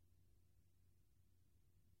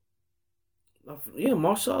yeah,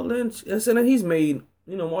 Marshawn Lynch, and he's made,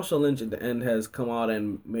 Marshawn Lynch at the end has come out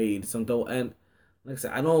and made some dough. And like I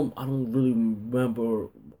said, I don't really remember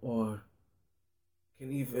or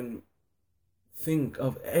can even think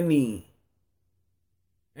of any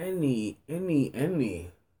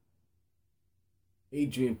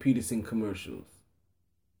Adrian Peterson commercials.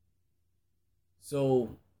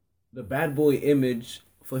 So the bad boy image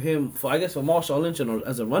for him, for Marshawn Lynch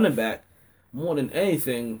as a running back, more than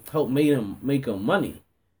anything, helped make him money.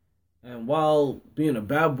 And while being a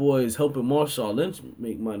bad boy is helping Marshawn Lynch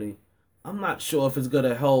make money, I'm not sure if it's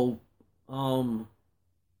gonna help LaShawn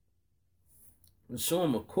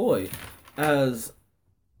McCoy as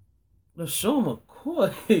LaShawn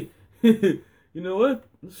McCoy. You know what?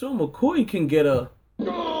 LaShawn McCoy can get a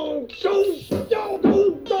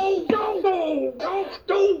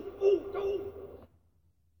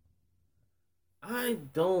I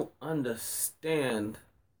don't understand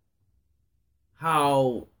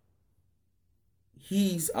how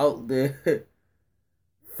he's out there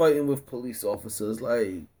fighting with police officers.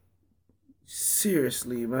 Like,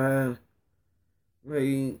 seriously, man. Like,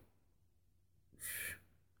 and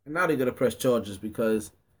now they're gonna press charges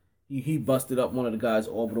because he busted up one of the guy's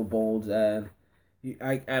orbital bones, and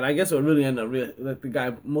I guess what really the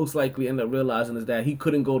guy most likely ended up realizing is that he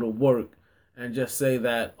couldn't go to work and just say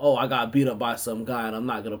that, oh, I got beat up by some guy and I'm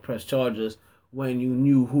not going to press charges when you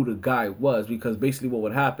knew who the guy was. Because basically what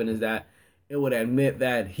would happen is that it would admit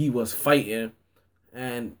that he was fighting,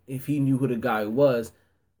 and if he knew who the guy was,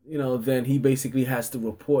 then he basically has to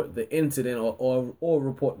report the incident or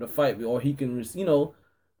report the fight, or he can,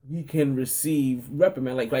 he can receive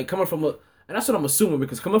reprimand. Like coming from and that's what I'm assuming,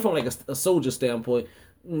 because coming from like a soldier standpoint,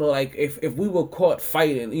 like if we were caught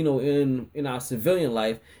fighting, in our civilian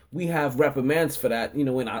life, we have reprimands for that,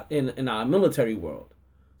 in our military world.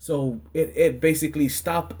 So it basically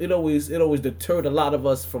stopped. It always deterred a lot of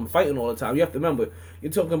us from fighting all the time. You have to remember,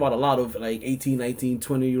 you're talking about a lot of like 18, 19,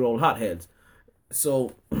 20-year-old hotheads.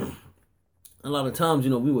 So a lot of times,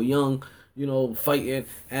 we were young, fighting,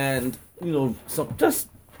 and so just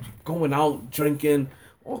going out drinking,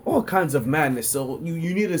 all kinds of madness. So you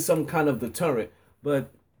needed some kind of deterrent.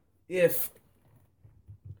 But if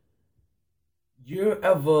you're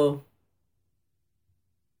ever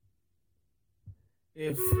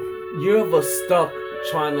stuck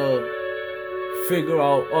trying to figure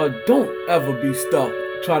out, or don't ever be stuck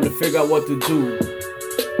trying to figure out what to do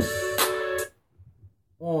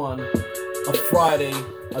on a Friday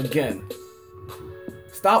again,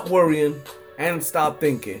 stop worrying and stop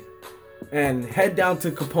thinking, and head down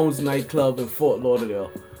to Capone's nightclub in Fort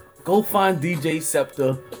Lauderdale Go find DJ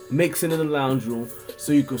Scepter mixing in the lounge room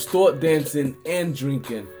so you can start dancing and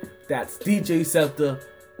drinking. That's DJ Scepter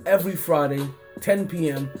every Friday, 10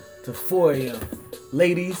 p.m. to 4 a.m.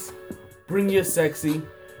 Ladies, bring your sexy.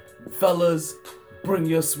 Fellas, bring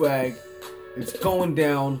your swag. It's going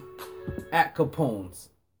down at Capone's.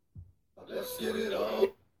 Let's get it on.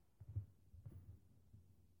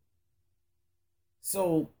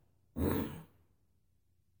 So,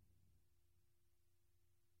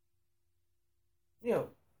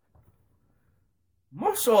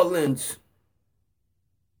 Marshawn Lynch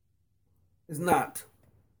is not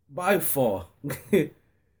by far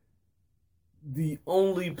the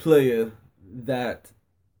only player that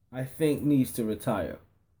I think needs to retire.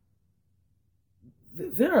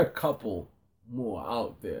 There are a couple more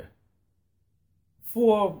out there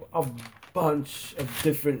for a bunch of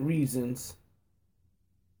different reasons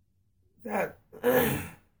that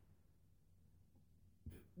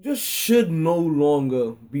just should no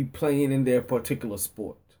longer be playing in their particular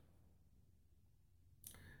sport.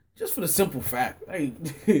 Just for the simple fact,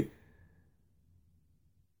 and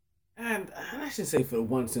I should say for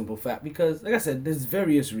one simple fact, because like I said, there's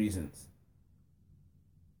various reasons.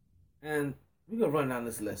 And we're gonna run down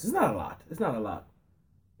this list. It's not a lot.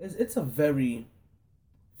 It's a very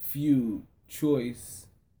few choice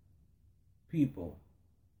people.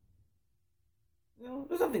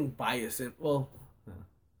 There's nothing biased in. Well,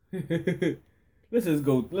 let's just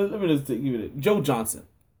go. Let me just give it. Joe Johnson.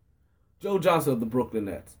 Joe Johnson of the Brooklyn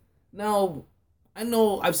Nets. Now, I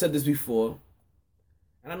know I've said this before,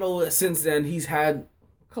 and I know that since then he's had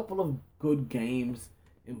a couple of good games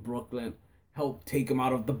in Brooklyn, helped take him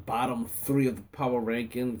out of the bottom 3 of the power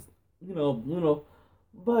rankings.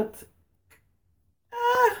 But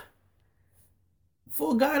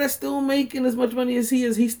for a guy that's still making as much money as he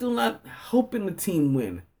is, he's still not helping the team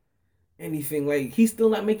win anything. Like, he's still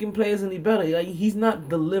not making players any better. Like, he's not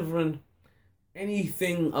delivering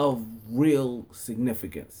anything of real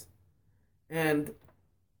significance. And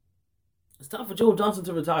it's time for Joe Johnson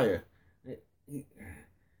to retire.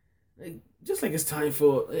 Just like it's time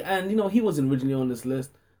for... And, he wasn't originally on this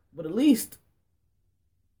list, but at least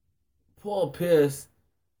Paul Pierce,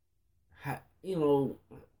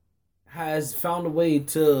 has found a way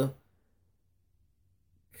to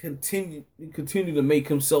continue to make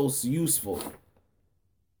himself useful.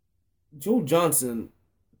 Joe Johnson,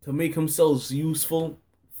 to make himself useful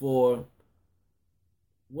for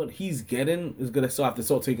what he's getting, is gonna still have to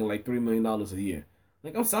start taking like $3 million a year.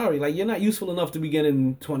 Like, I'm sorry, like, you're not useful enough to be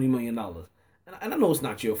getting $20 million. And I know it's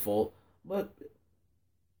not your fault, but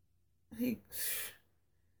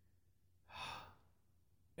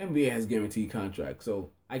NBA has guaranteed contracts, so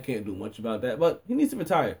I can't do much about that. But he needs to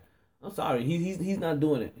retire. I'm sorry, he's not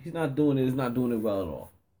doing it. He's not doing it. He's not doing it well at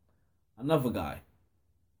all. Another guy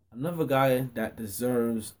that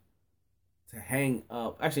deserves to hang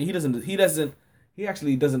up. Actually, he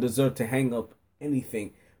actually doesn't deserve to hang up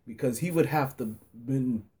anything, because he would have to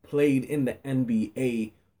been played in the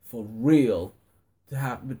NBA for real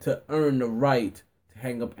to earn the right to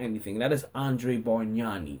hang up anything. That is Andre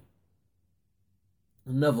Bargnani.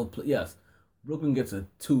 Yes, Brooklyn gets a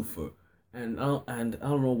twofer, and I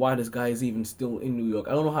don't know why this guy is even still in New York.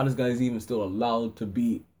 I don't know how this guy is even still allowed to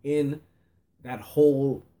be in that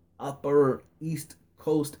whole upper East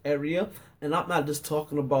Coast area. And I'm not just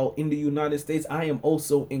talking about in the United States. I am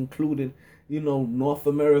also included, North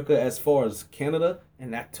America, as far as Canada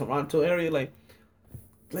and that Toronto area. Like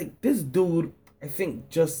this dude, I think,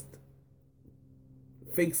 just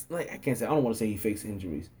fakes. Like, I don't want to say he fakes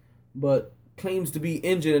injuries, but claims to be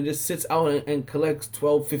injured and just sits out and collects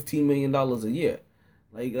 $12-15 million a year.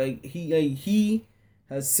 Like he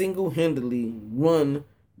has single-handedly run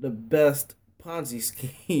the best Ponzi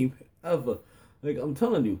scheme ever. Like, I'm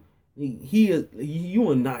telling you,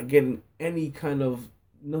 you are not getting any kind of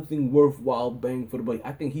nothing worthwhile bang for the buck.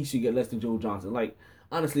 I think he should get less than Joe Johnson. Like,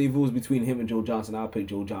 honestly, if it was between him and Joe Johnson, I'll pick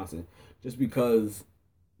Joe Johnson, just because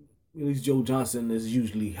at least Joe Johnson is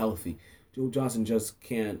usually healthy. Joe Johnson just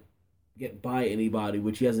can't get by anybody,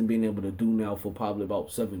 which he hasn't been able to do now for probably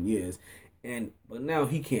about 7 years. But now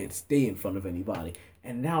he can't stay in front of anybody,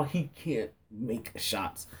 and now he can't make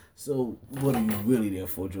shots. So what are you really there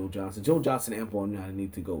for, Joe Johnson? Joe Johnson and Bargnani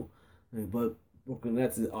need to go. But Brooklyn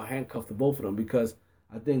Nets are handcuffed to both of them, because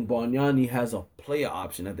I think Bargnani has a player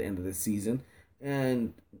option at the end of the season,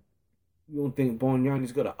 and you don't think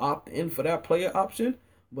Bargnani's going to opt in for that player option?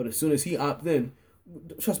 But as soon as he opts in,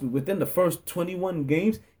 trust me, within the first 21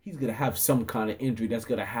 games, he's going to have some kind of injury that's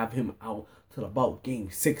going to have him out till about game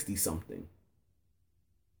 60-something.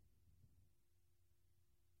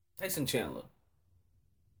 Tyson Chandler.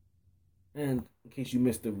 And in case you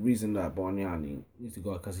missed the reason that Bargnani needs to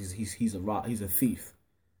go out, because he's a thief.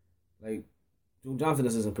 Like Joe Johnson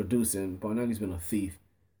isn't producing. Bargnani's been a thief.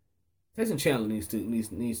 Tyson Chandler needs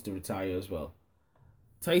to retire as well.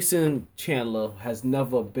 Tyson Chandler has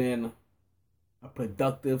never been a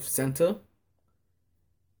productive center,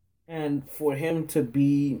 and for him to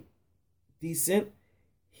be decent,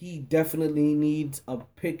 he definitely needs a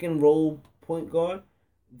pick and roll point guard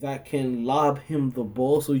that can lob him the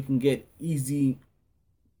ball so he can get easy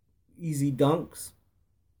dunks.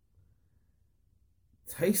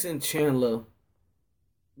 Tyson Chandler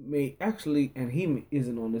may actually, and he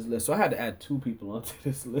isn't on this list, so I had to add two people onto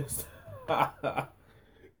this list.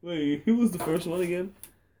 Wait, who was the first one again?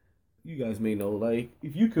 You guys may know. Like,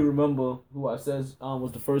 if you could remember who I said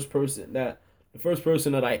was the first person that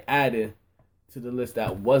I added to the list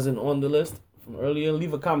that wasn't on the list from earlier,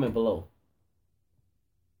 leave a comment below.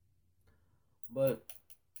 But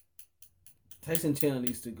Tyson Chandler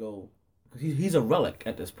needs to go because he's a relic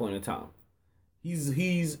at this point in time.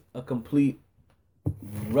 He's a complete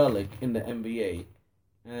relic in the NBA,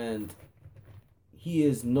 and he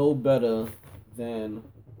is no better than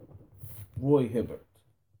Roy Hibbert.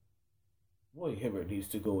 Roy Hibbert needs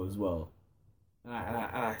to go as well. And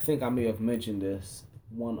I think I may have mentioned this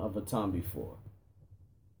one other time before.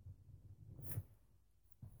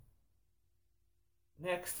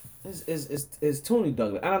 Next is Tony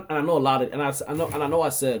Douglas. And I know a lot of, and I know I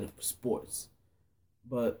said sports,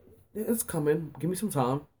 but it's coming. Give me some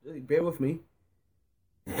time. Bear with me.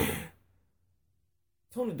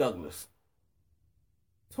 Tony Douglas.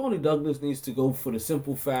 Tony Douglas needs to go for the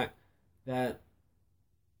simple fact that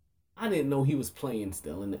I didn't know he was playing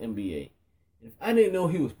still in the NBA. If I didn't know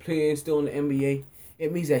he was playing still in the NBA,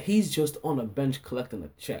 it means that he's just on a bench collecting a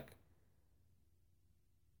check.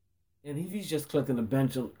 And if he's just collecting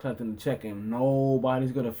the check, and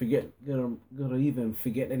nobody's gonna even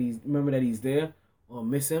forget that he's there or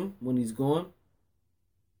miss him when he's gone,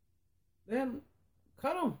 then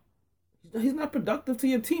cut him. He's not productive to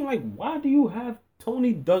your team. Like, why do you have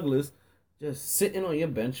Tony Douglas just sitting on your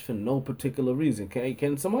bench for no particular reason?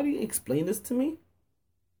 Can somebody explain this to me?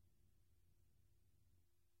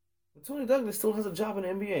 But Tony Douglas still has a job in the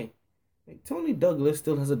NBA. Like, Tony Douglas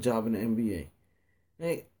still has a job in the NBA.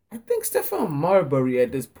 Like, I think Stephon Marbury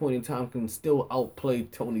at this point in time can still outplay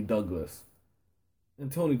Tony Douglas.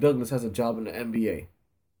 And Tony Douglas has a job in the NBA.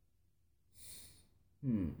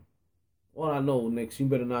 All I know, Knicks, you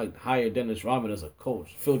better not hire Dennis Rodman as a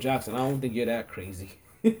coach. Phil Jackson, I don't think you're that crazy.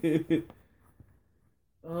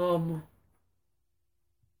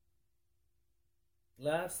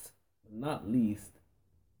 Last but not least,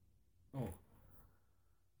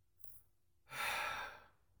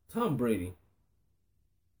 Tom Brady.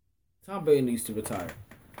 Tom Brady needs to retire.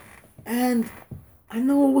 And I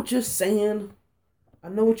know what you're saying. I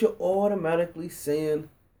know what you're automatically saying.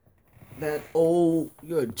 That,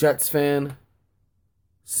 you're a Jets fan.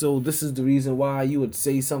 So this is the reason why you would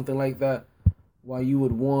say something like that. Why you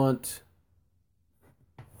would want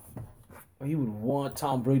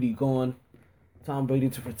Tom Brady gone. Tom Brady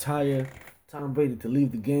to retire. Tom Brady to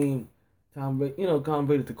leave the game. Tom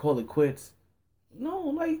Brady to call it quits. No,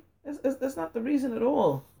 like, that's not the reason at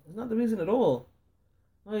all. It's not the reason at all.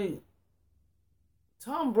 Like,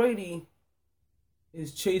 Tom Brady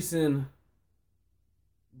is chasing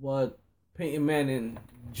what Peyton Manning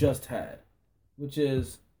just had, which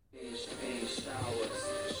is champagne showers.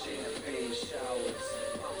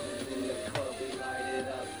 In the club we light it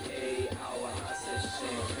up, hour. I said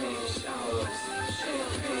champagne showers.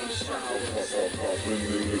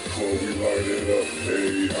 In the club we light it up,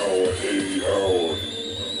 hour.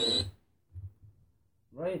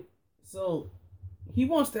 Right? So he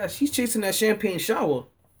wants that. She's chasing that champagne shower.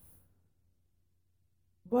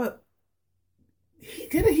 But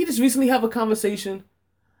didn't he just recently have a conversation?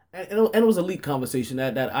 And it was a leaked conversation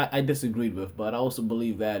that I disagreed with. But I also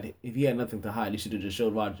believe that if he had nothing to hide, he should have just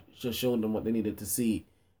showed them what they needed to see,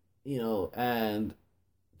 and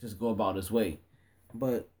just go about his way.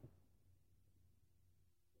 But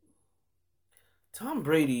Tom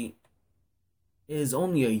Brady is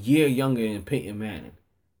only a year younger than Peyton Manning.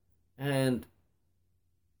 And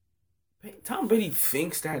Tom Brady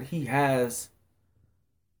thinks that he has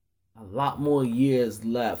a lot more years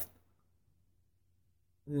left,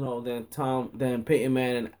 than Peyton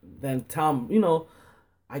Manning, than Tom,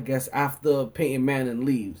 I guess after Peyton Manning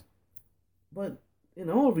leaves. But in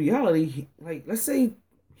all reality, let's say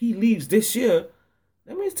he leaves this year,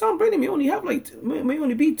 that means Tom Brady may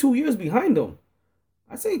only be 2 years behind him.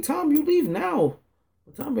 I say, Tom, you leave now.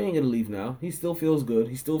 But Tom Brady ain't gonna leave now. He still feels good.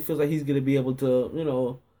 He still feels like he's gonna be able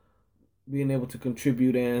to, being able to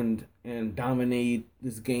contribute and and dominate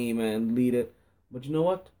this game and lead it. But you know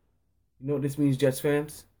what? You know what this means, Jets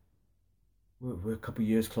fans? We're a couple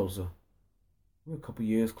years closer. We're a couple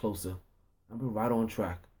years closer. And we're right on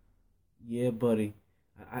track. Yeah, buddy.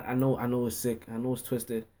 I know it's sick. I know it's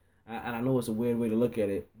twisted. And I know it's a weird way to look at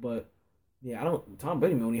it. But yeah, Tom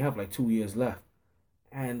Brady may only have like 2 years left.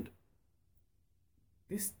 And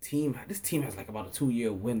this team has like about a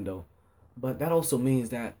 2-year window. But that also means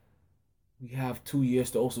that we have 2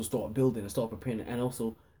 years to also start building and start preparing and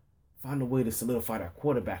also find a way to solidify that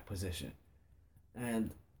quarterback position.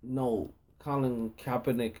 And no, Colin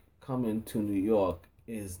Kaepernick coming to New York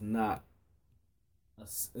is not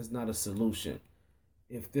a solution.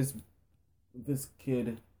 If this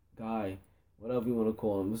guy, whatever you want to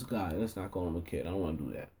call him, this guy, let's not call him a kid. I don't want to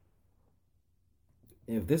do that.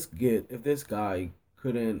 If this guy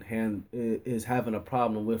is having a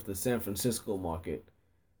problem with the San Francisco market,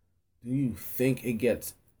 do you think it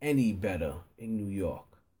gets any better in New York?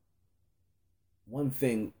 One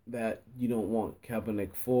thing that you don't want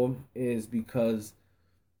Kaepernick for is because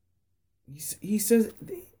he says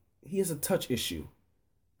he has a touch issue.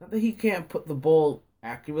 Not that he can't put the ball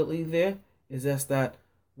accurately there, it's just that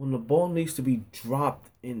when the ball needs to be dropped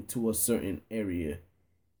into a certain area,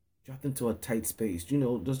 dropped into a tight space,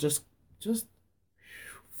 just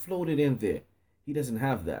float it in there. He doesn't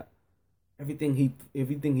have that. Everything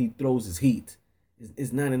he throws is heat.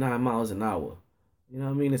 Is 99 miles an hour. You know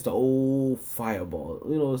what I mean? It's the old fireball.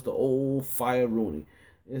 It's the old fire Rooney.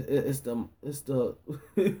 It's the it's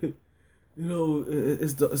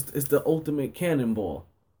the ultimate cannonball.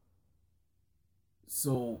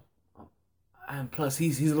 So, and plus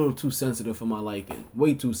he's a little too sensitive for my liking.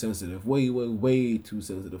 Way too sensitive. Way too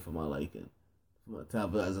sensitive for my liking. To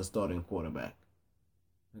have as a starting quarterback.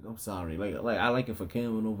 Like, I'm sorry. Like I like it for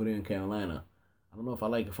Cam over there in Carolina. I don't know if I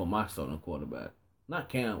like it for my starting quarterback. Not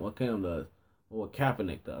Cam. What Cam does, or what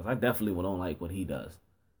Kaepernick does. I definitely don't like what he does.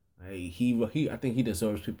 He I think he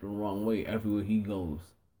deserves people the wrong way everywhere he goes.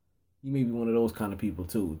 He may be one of those kind of people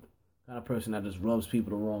too. Kind of person that just rubs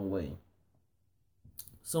people the wrong way.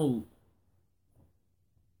 So,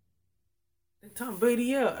 Tom Brady,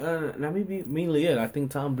 yeah. Now maybe mainly it. I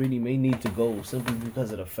think Tom Brady may need to go simply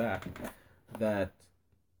because of the fact that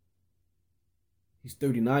he's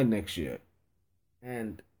 39 next year.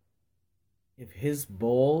 And if his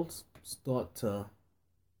balls start to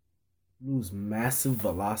lose massive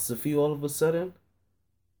velocity all of a sudden,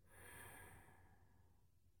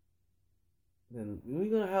 then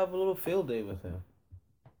we're going to have a little field day with him.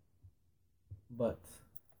 But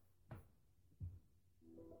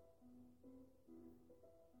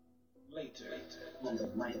later on the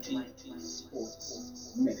MyT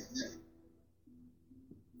Sports Minute,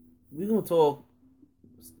 we're going to talk,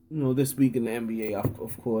 this week in the NBA,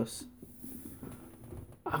 of course.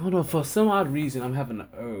 I don't know, for some odd reason, I'm having an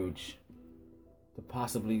urge to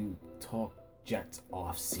possibly talk Jets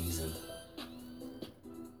off season.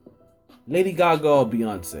 Lady Gaga or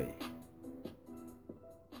Beyonce.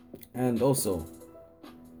 And also,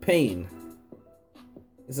 pain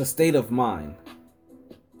is a state of mind.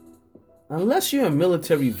 Unless you're a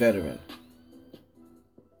military veteran,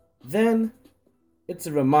 then it's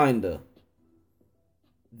a reminder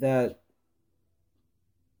that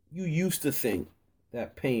you used to think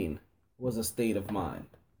that pain was a state of mind.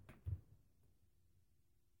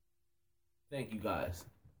 Thank you guys.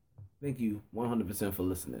 Thank you 100% for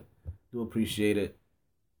listening. Do appreciate it.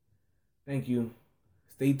 Thank you.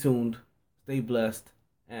 Stay tuned, stay blessed,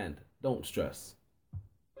 and don't stress.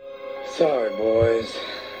 Sorry, boys.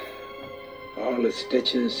 All the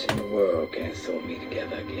stitches in the world can't sew me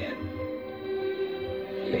together again.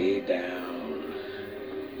 Lay down,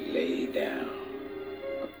 lay down.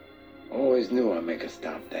 Always knew I'd make a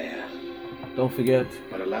stop there. Don't forget,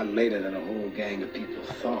 But a lot later than a whole gang of people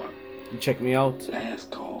thought. you check me out.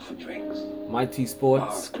 Last call for drinks. MyT Bars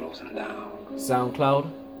Sports, closing down.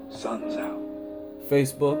 SoundCloud, Sun's out.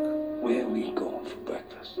 Facebook, Where we going for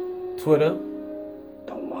breakfast? Twitter,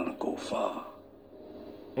 Don't wanna go far.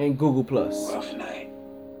 and Google+. Rough night.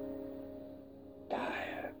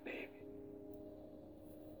 Tired, baby.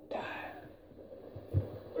 Tired.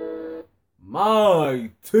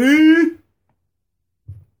 MyT